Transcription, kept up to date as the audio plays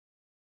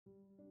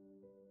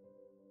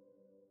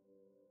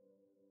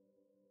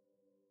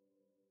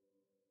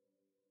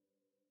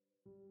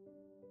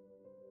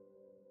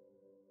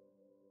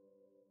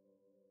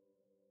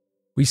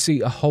We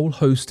see a whole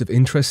host of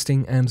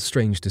interesting and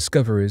strange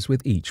discoveries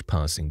with each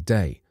passing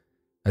day.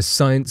 As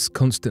science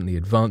constantly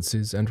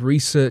advances and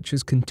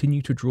researchers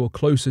continue to draw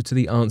closer to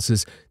the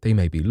answers they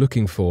may be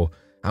looking for,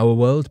 our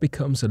world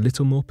becomes a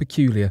little more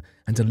peculiar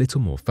and a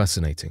little more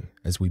fascinating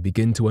as we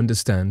begin to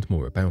understand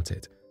more about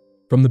it.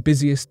 From the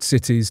busiest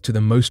cities to the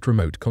most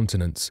remote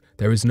continents,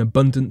 there is an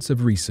abundance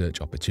of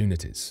research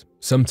opportunities.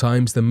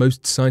 Sometimes the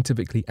most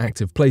scientifically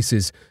active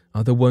places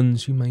are the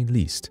ones you may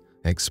least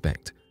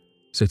expect.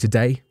 So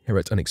today, here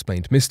at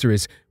Unexplained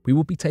Mysteries, we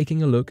will be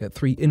taking a look at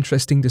 3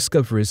 interesting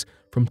discoveries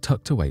from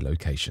tucked-away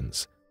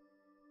locations.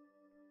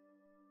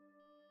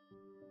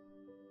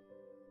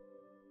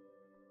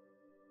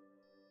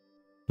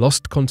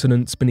 Lost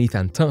continents beneath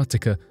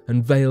Antarctica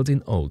unveiled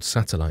in old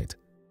satellite.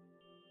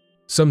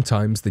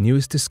 Sometimes the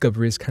newest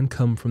discoveries can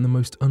come from the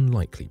most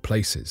unlikely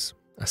places.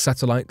 A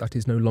satellite that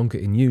is no longer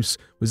in use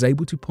was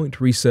able to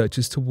point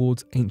researchers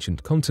towards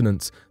ancient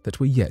continents that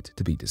were yet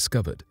to be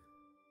discovered.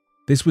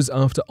 This was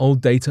after old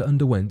data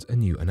underwent a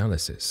new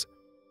analysis.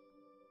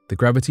 The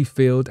Gravity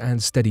Field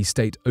and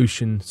Steady-State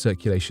Ocean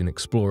Circulation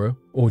Explorer,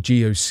 or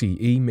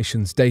GOCE,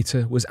 mission's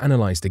data was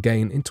analysed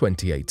again in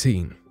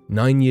 2018,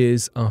 9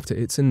 years after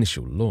its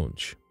initial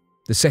launch.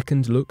 The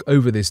second look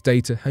over this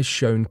data has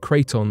shown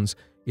cratons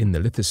in the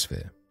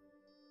lithosphere.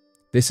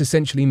 This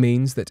essentially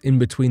means that in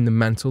between the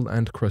mantle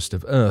and crust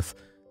of Earth,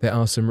 there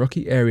are some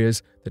rocky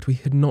areas that we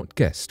had not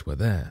guessed were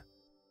there.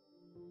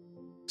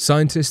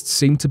 Scientists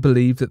seem to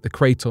believe that the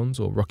cratons,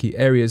 or rocky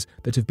areas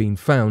that have been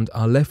found,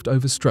 are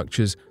leftover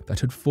structures that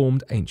had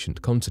formed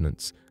ancient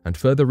continents, and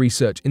further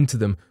research into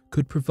them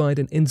could provide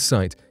an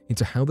insight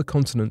into how the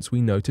continents we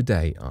know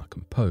today are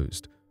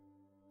composed.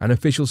 An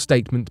official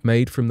statement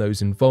made from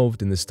those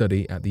involved in the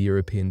study at the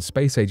European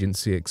Space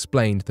Agency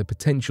explained the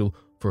potential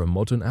for a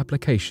modern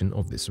application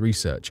of this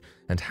research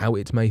and how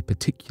it may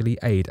particularly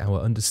aid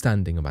our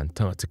understanding of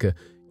Antarctica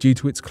due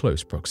to its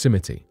close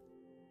proximity.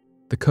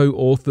 The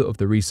co-author of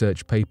the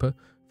research paper,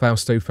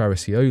 Fausto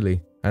Faracioli,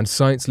 and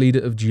science leader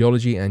of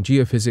geology and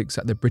geophysics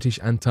at the British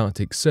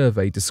Antarctic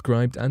Survey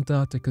described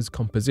Antarctica's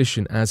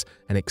composition as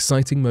an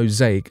exciting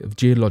mosaic of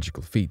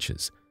geological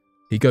features.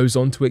 He goes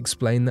on to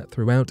explain that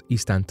throughout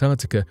East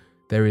Antarctica,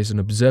 there is an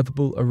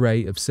observable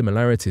array of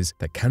similarities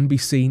that can be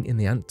seen in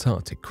the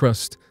Antarctic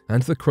crust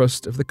and the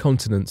crust of the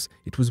continents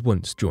it was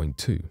once joined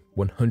to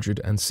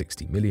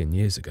 160 million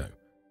years ago.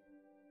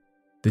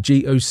 The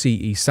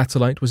GOCE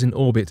satellite was in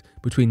orbit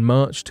between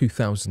March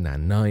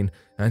 2009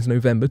 and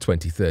November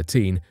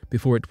 2013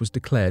 before it was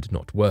declared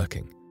not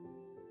working.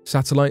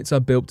 Satellites are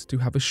built to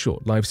have a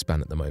short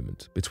lifespan at the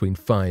moment, between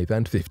 5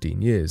 and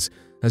 15 years,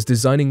 as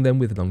designing them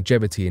with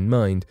longevity in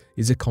mind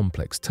is a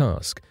complex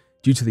task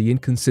due to the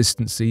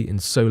inconsistency in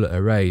solar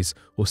arrays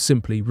or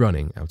simply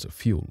running out of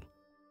fuel.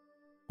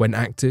 When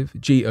active,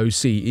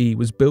 GOCE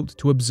was built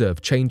to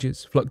observe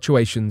changes,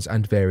 fluctuations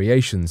and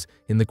variations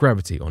in the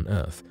gravity on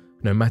Earth,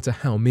 no matter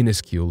how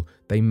minuscule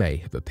they may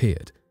have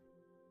appeared.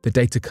 The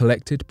data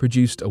collected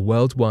produced a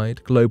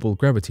worldwide global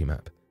gravity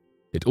map.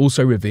 It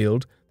also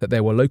revealed that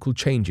there were local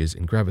changes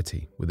in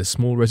gravity with a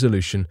small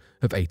resolution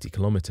of 80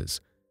 kilometers.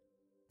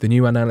 The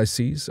new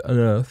analyses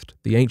unearthed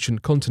the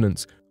ancient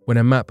continents when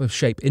a map of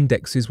shape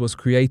indexes was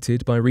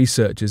created by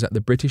researchers at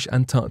the British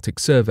Antarctic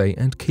Survey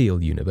and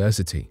Keele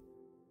University.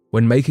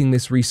 When making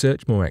this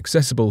research more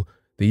accessible,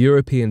 the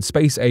European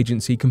Space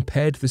Agency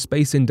compared the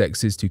space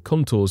indexes to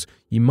contours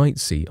you might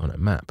see on a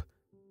map.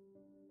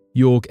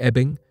 Jörg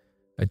Ebbing,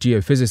 a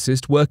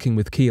geophysicist working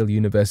with Keele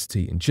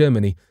University in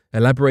Germany,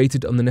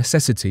 elaborated on the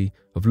necessity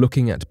of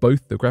looking at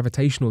both the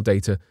gravitational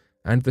data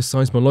and the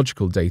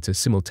seismological data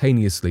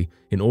simultaneously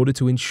in order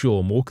to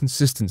ensure more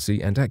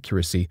consistency and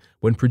accuracy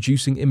when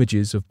producing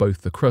images of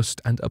both the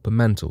crust and upper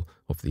mantle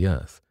of the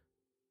Earth.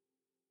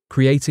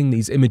 Creating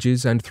these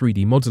images and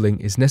 3D modeling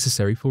is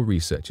necessary for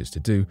researchers to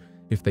do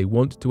if they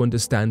want to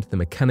understand the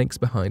mechanics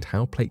behind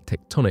how plate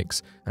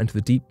tectonics and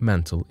the deep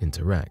mantle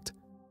interact.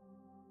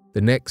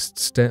 The next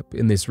step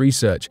in this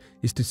research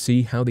is to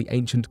see how the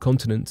ancient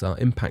continents are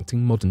impacting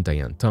modern-day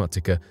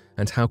Antarctica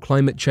and how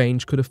climate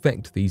change could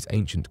affect these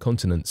ancient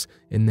continents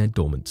in their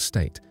dormant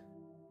state.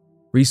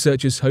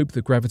 Researchers hope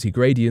the gravity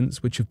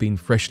gradients, which have been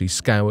freshly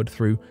scoured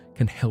through,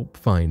 can help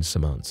find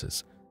some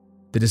answers.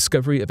 The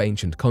discovery of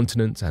ancient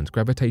continents and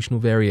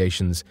gravitational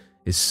variations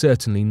is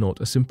certainly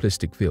not a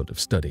simplistic field of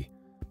study,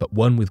 but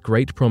one with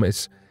great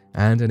promise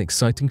and an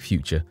exciting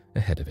future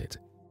ahead of it.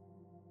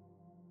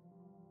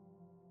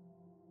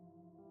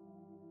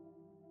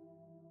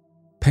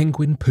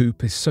 Penguin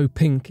poop is so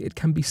pink it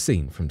can be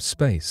seen from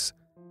space.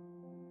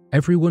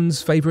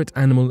 Everyone's favourite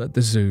animal at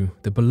the zoo,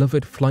 the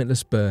beloved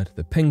flightless bird,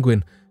 the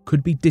penguin,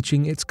 could be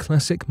ditching its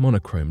classic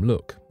monochrome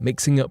look.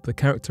 Mixing up the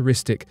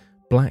characteristic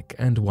black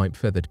and white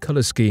feathered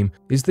colour scheme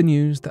is the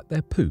news that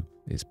their poo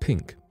is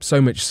pink, so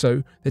much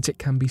so that it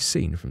can be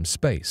seen from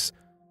space.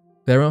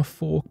 There are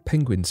 4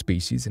 penguin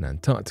species in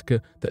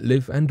Antarctica that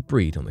live and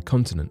breed on the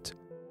continent: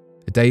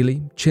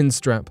 Adelie,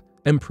 Chinstrap,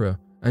 Emperor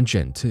and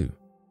Gentoo.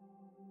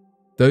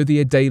 Though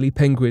the Adelie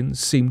penguins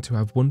seem to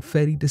have one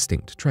fairly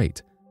distinct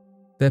trait: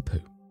 their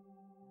poo.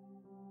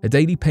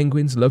 Adelie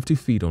penguins love to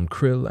feed on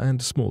krill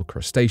and small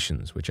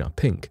crustaceans, which are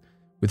pink.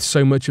 With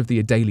so much of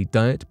the Adelie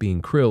diet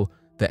being krill,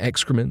 their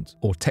excrement,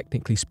 or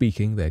technically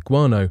speaking their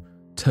guano,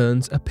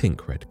 turns a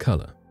pink-red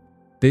colour.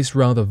 This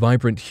rather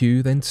vibrant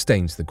hue then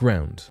stains the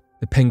ground,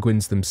 the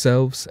penguins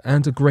themselves,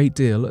 and a great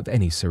deal of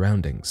any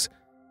surroundings.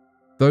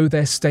 Though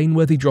their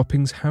stain-worthy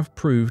droppings have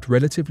proved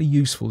relatively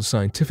useful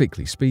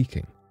scientifically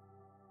speaking.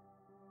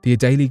 The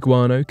Adelie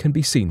guano can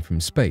be seen from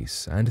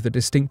space, and the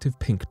distinctive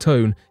pink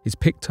tone is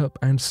picked up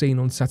and seen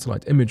on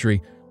satellite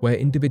imagery where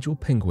individual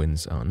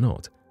penguins are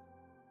not.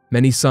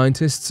 Many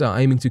scientists are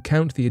aiming to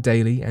count the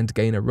Adelie and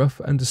gain a rough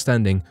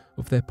understanding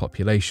of their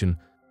population,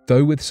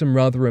 though with some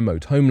rather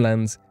remote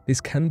homelands,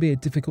 this can be a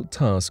difficult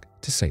task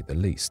to say the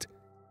least.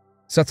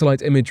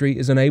 Satellite imagery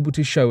is unable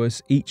to show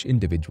us each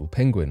individual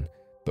penguin,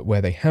 but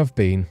where they have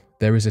been,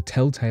 there is a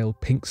telltale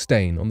pink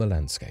stain on the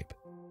landscape.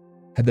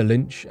 Heather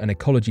Lynch, an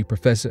ecology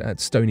professor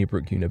at Stony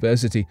Brook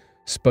University,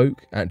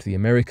 spoke at the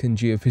American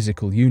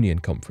Geophysical Union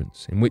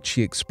conference, in which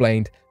she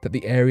explained that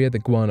the area the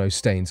guano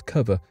stains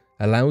cover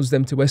allows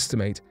them to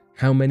estimate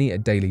how many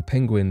Adelie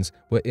penguins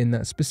were in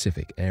that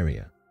specific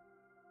area.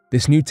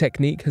 This new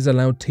technique has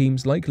allowed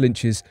teams like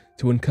Lynch's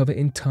to uncover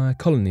entire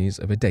colonies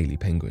of Adelie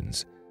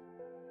penguins.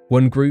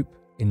 One group,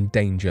 in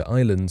Danger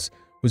Islands,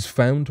 was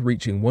found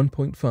reaching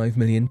 1.5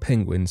 million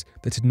penguins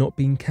that had not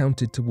been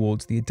counted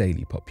towards the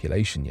Adelie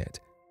population yet.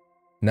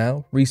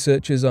 Now,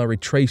 researchers are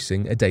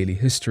retracing Adelie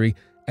history,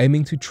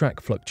 aiming to track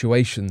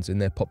fluctuations in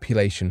their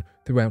population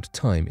throughout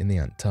time in the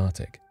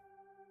Antarctic.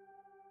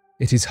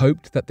 It is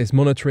hoped that this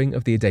monitoring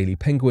of the Adelie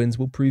penguins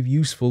will prove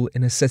useful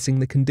in assessing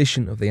the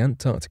condition of the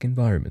Antarctic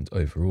environment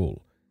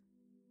overall.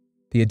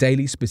 The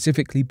Adelie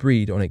specifically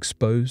breed on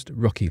exposed,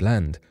 rocky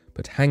land,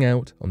 but hang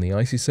out on the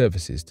icy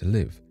surfaces to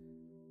live.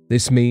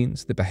 This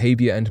means the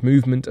behaviour and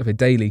movement of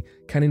Adelie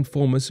can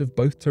inform us of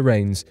both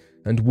terrains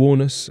and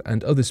warn us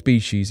and other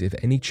species if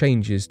any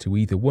changes to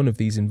either one of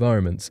these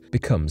environments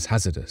becomes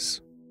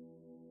hazardous.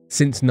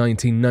 Since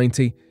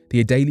 1990,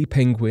 the Adelie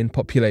penguin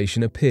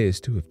population appears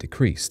to have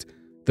decreased,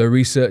 though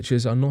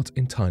researchers are not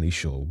entirely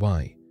sure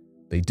why.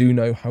 They do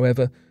know,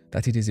 however,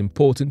 that it is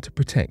important to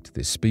protect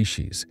this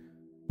species.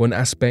 One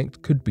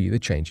aspect could be the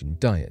change in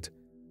diet.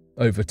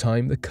 Over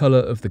time, the colour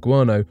of the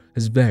guano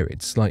has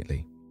varied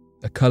slightly.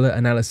 A colour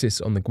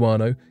analysis on the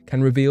guano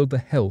can reveal the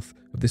health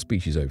of the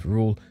species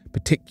overall,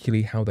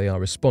 particularly how they are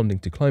responding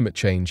to climate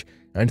change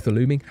and the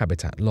looming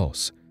habitat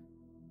loss.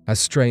 As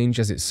strange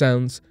as it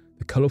sounds,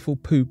 the colourful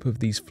poop of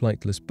these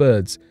flightless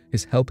birds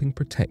is helping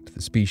protect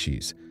the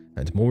species,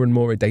 and more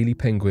Adelie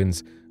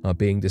penguins are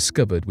being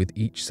discovered with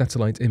each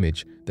satellite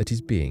image that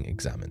is being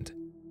examined.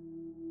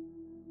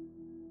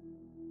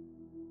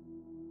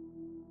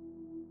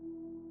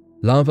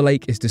 Lava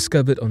lake is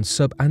discovered on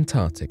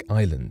sub-Antarctic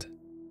island.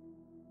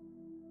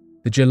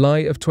 The July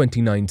of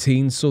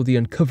 2019 saw the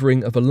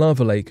uncovering of a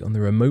lava lake on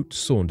the remote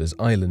Saunders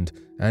Island,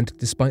 and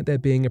despite there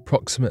being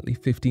approximately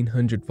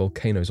 1,500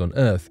 volcanoes on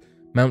Earth,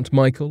 Mount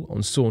Michael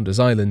on Saunders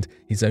Island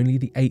is only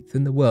the 8th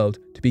in the world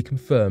to be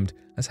confirmed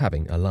as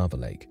having a lava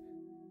lake.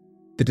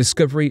 The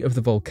discovery of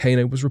the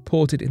volcano was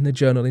reported in the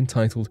journal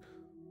entitled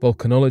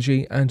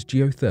Volcanology and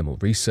Geothermal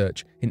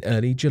Research in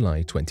early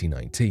July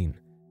 2019.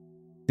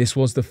 This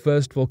was the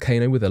first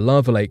volcano with a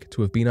lava lake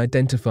to have been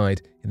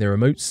identified in the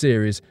remote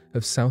series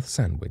of South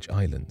Sandwich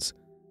Islands.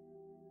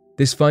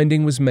 This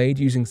finding was made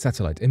using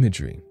satellite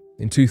imagery.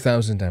 In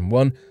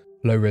 2001,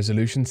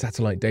 low-resolution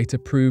satellite data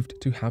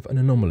proved to have an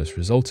anomalous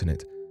result in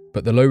it,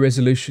 but the low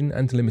resolution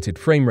and limited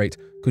frame rate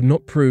could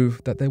not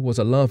prove that there was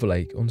a lava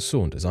lake on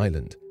Saunders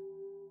Island.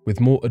 With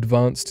more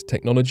advanced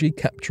technology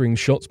capturing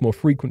shots more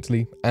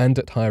frequently and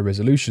at higher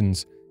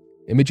resolutions,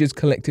 images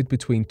collected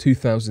between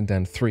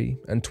 2003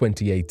 and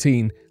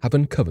 2018 have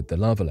uncovered the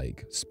lava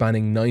lake,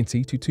 spanning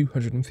 90 to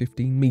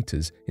 215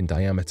 meters in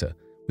diameter,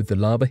 with the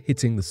lava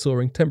hitting the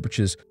soaring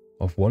temperatures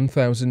of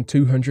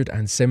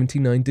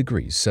 1,279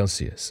 degrees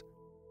Celsius.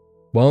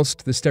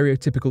 Whilst the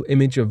stereotypical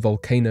image of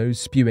volcanoes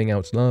spewing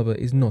out lava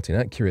is not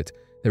inaccurate,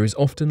 there is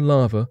often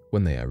lava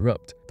when they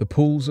erupt. The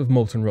pools of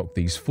molten rock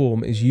these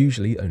form is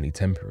usually only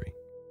temporary.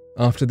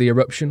 After the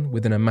eruption,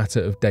 within a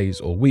matter of days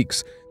or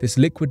weeks, this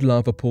liquid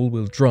lava pool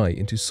will dry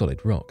into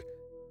solid rock.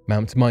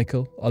 Mount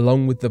Michael,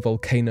 along with the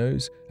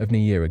volcanoes of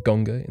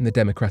Nyiragongo in the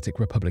Democratic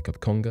Republic of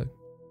Congo,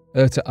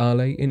 Erta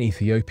Ale in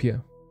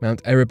Ethiopia,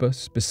 Mount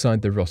Erebus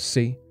beside the Ross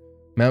Sea,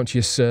 Mount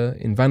Yasur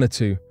in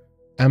Vanuatu,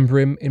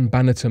 Ambrim in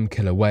Banatum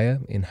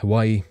Kilauea in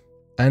Hawaii,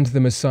 and the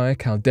Masaya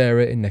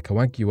caldera in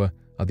Nicaragua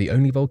are the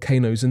only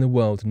volcanoes in the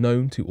world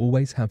known to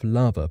always have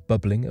lava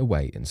bubbling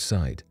away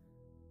inside.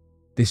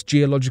 This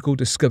geological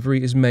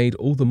discovery is made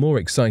all the more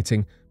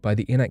exciting by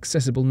the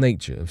inaccessible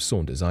nature of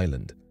Saunders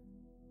Island.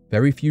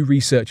 Very few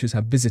researchers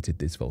have visited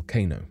this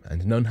volcano,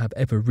 and none have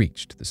ever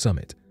reached the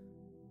summit.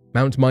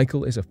 Mount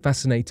Michael is a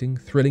fascinating,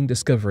 thrilling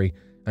discovery,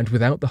 and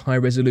without the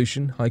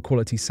high-resolution,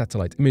 high-quality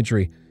satellite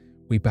imagery,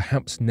 we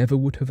perhaps never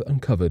would have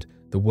uncovered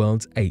the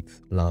world's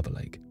 8th lava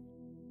lake.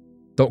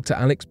 Dr.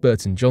 Alex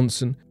Burton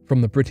Johnson From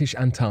the British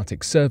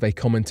Antarctic Survey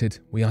commented,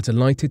 "We are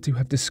delighted to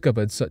have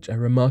discovered such a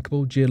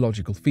remarkable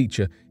geological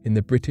feature in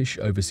the British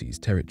Overseas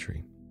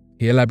Territory."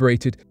 He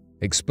elaborated,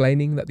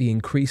 explaining that the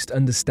increased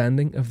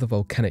understanding of the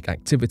volcanic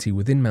activity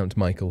within Mount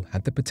Michael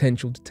had the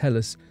potential to tell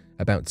us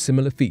about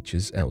similar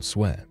features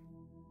elsewhere.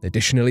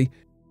 Additionally,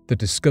 the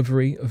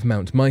discovery of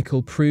Mount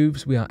Michael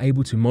proves we are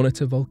able to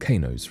monitor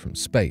volcanoes from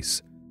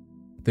space.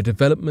 The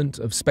development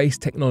of space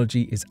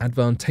technology is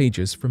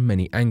advantageous from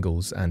many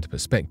angles and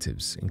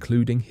perspectives,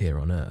 including here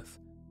on Earth.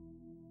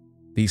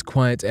 These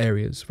quiet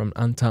areas, from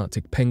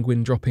Antarctic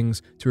penguin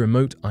droppings to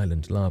remote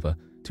island lava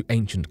to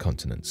ancient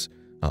continents,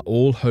 are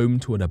all home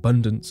to an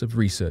abundance of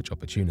research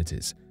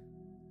opportunities.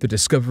 The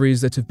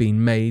discoveries that have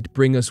been made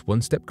bring us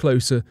one step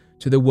closer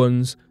to the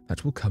ones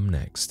that will come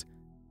next.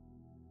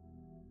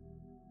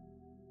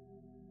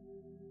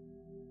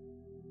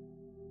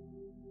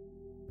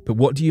 But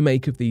what do you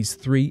make of these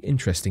 3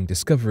 interesting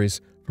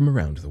discoveries from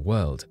around the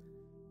world?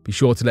 Be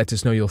sure to let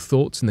us know your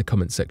thoughts in the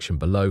comment section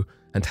below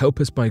and help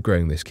us by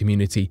growing this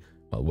community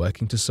while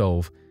working to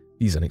solve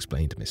these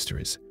unexplained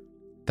mysteries.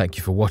 Thank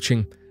you for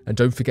watching, and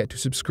don't forget to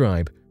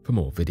subscribe for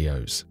more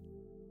videos.